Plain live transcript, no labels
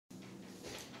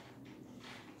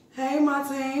Hey my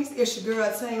teams, it's your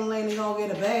girl Team Lady Gonna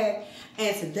Get a Bag,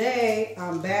 and today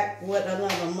I'm back with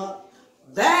another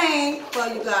mukbang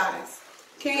for you guys.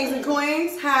 Kings and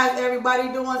queens, how's everybody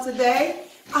doing today?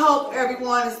 I hope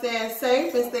everyone is staying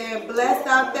safe and staying blessed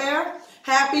out there.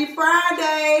 Happy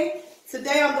Friday!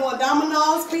 Today I'm doing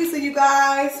Domino's pizza, you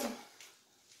guys.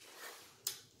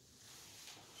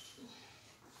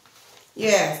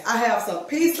 Yes, I have some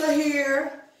pizza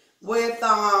here with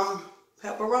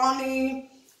pepperoni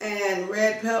and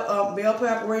red bell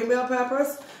pepper, green bell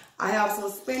peppers. I have some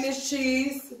spinach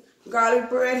cheese, garlic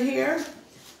bread here,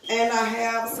 and I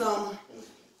have some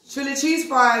chili cheese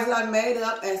fries that I made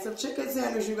up and some chicken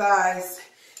tenders, you guys.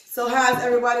 So how's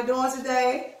everybody doing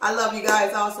today? I love you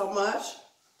guys all so much.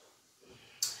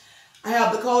 I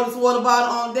have the coldest water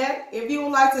bottle on deck. If you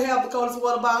would like to have the coldest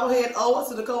water bottle, head over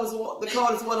to the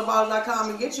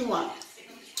coldestwaterbottle.com and get you one.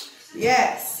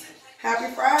 Yes.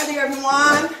 Happy Friday,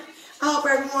 everyone. I hope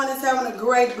everyone is having a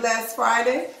great, blessed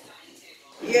Friday.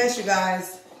 Yes, you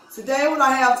guys. Today, what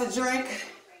I have to drink,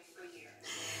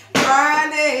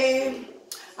 Friday,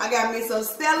 I got me some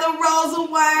Stella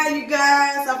Rosa wine, you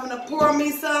guys. I'm going to pour me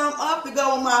some up to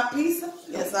go with my pizza.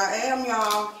 Yes, I am,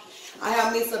 y'all. I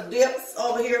have me some dips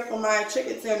over here for my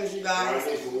chicken tenders, you guys.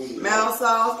 Mild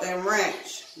sauce and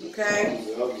ranch, okay?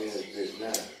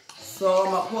 So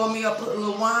I'm going to pour me up a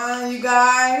little wine, you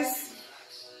guys.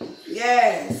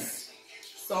 Yes.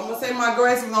 So I'm going to say my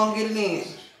grace, we're going to get it in.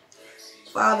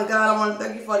 Father God, I want to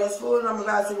thank you for this food I'm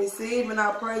about to receive, and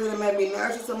I pray that it may be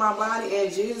nourishing to my body. In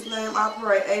Jesus' name I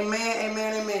pray. Amen,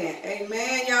 amen, amen.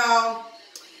 Amen, y'all.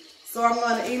 So I'm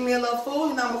going to eat me a little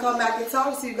food, and I'm going to come back and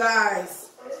talk to you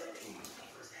guys.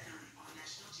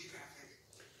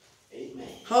 Amen.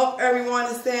 Hope everyone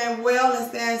is staying well and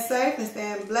staying safe and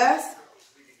staying blessed.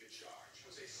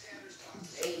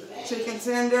 Amen. Chicken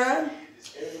tender.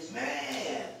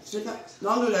 Amen. Chicken,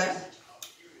 don't do that.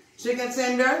 Chicken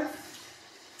tender.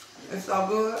 It's so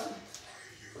good.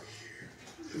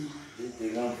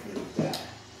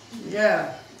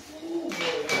 Yeah.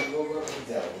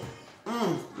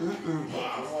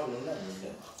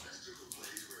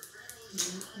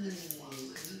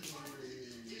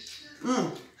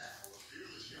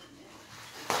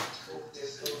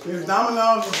 These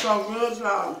Domino's are so good,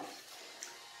 y'all.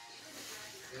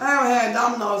 I haven't had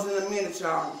Domino's in a minute,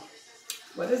 y'all.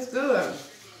 But it's good.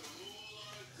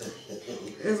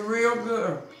 It's real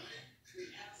good.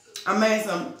 I made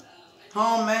some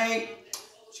homemade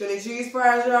chili cheese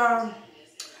fries, y'all.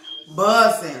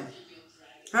 Buzzing.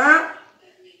 Huh?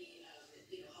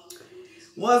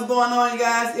 What's going on, you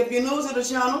guys? If you're new to the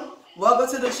channel, welcome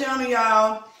to the channel,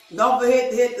 y'all. Don't forget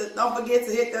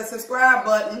to hit the subscribe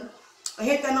button. And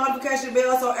hit that notification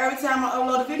bell so every time I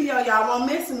upload a video, y'all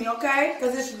won't miss me, okay?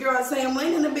 Because it's your girl Sam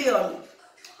Lynn in the building.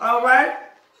 Alright?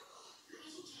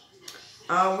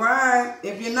 Alright.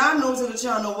 If you're not new to the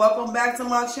channel, welcome back to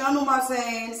my channel, my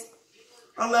teams.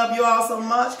 I love you all so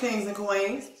much, kings and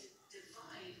queens.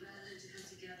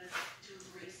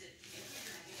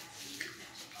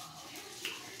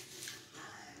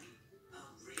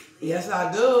 Yes,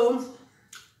 I do.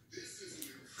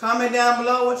 Comment down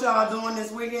below what y'all doing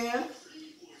this weekend.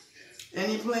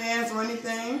 Any plans or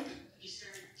anything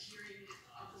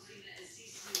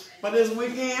for this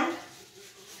weekend?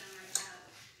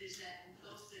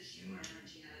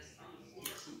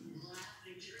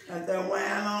 Got that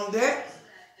wine on deck.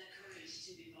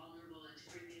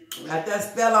 Got that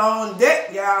Stella on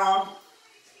deck, y'all.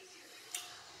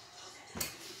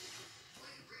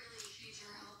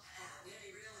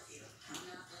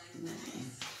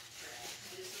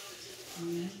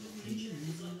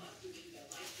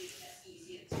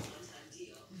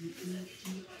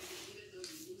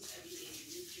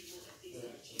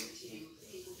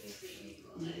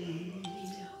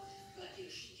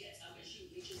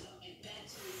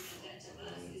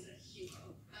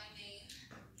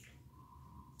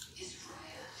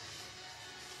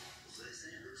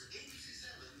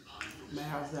 My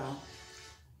house down.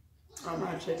 Oh,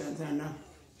 my chicken tender.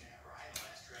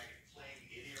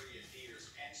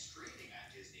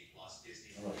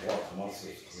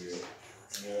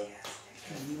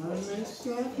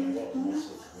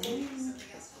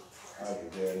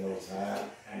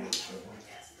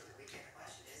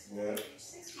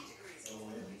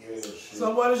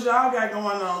 So what is y'all got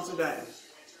going on today?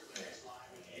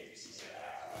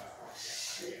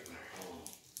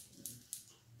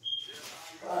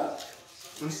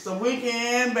 It's the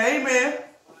weekend, baby.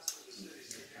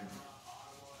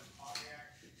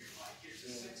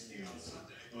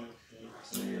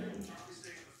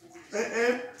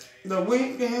 The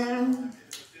weekend,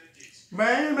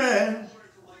 baby.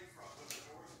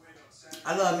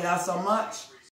 I love y'all so much.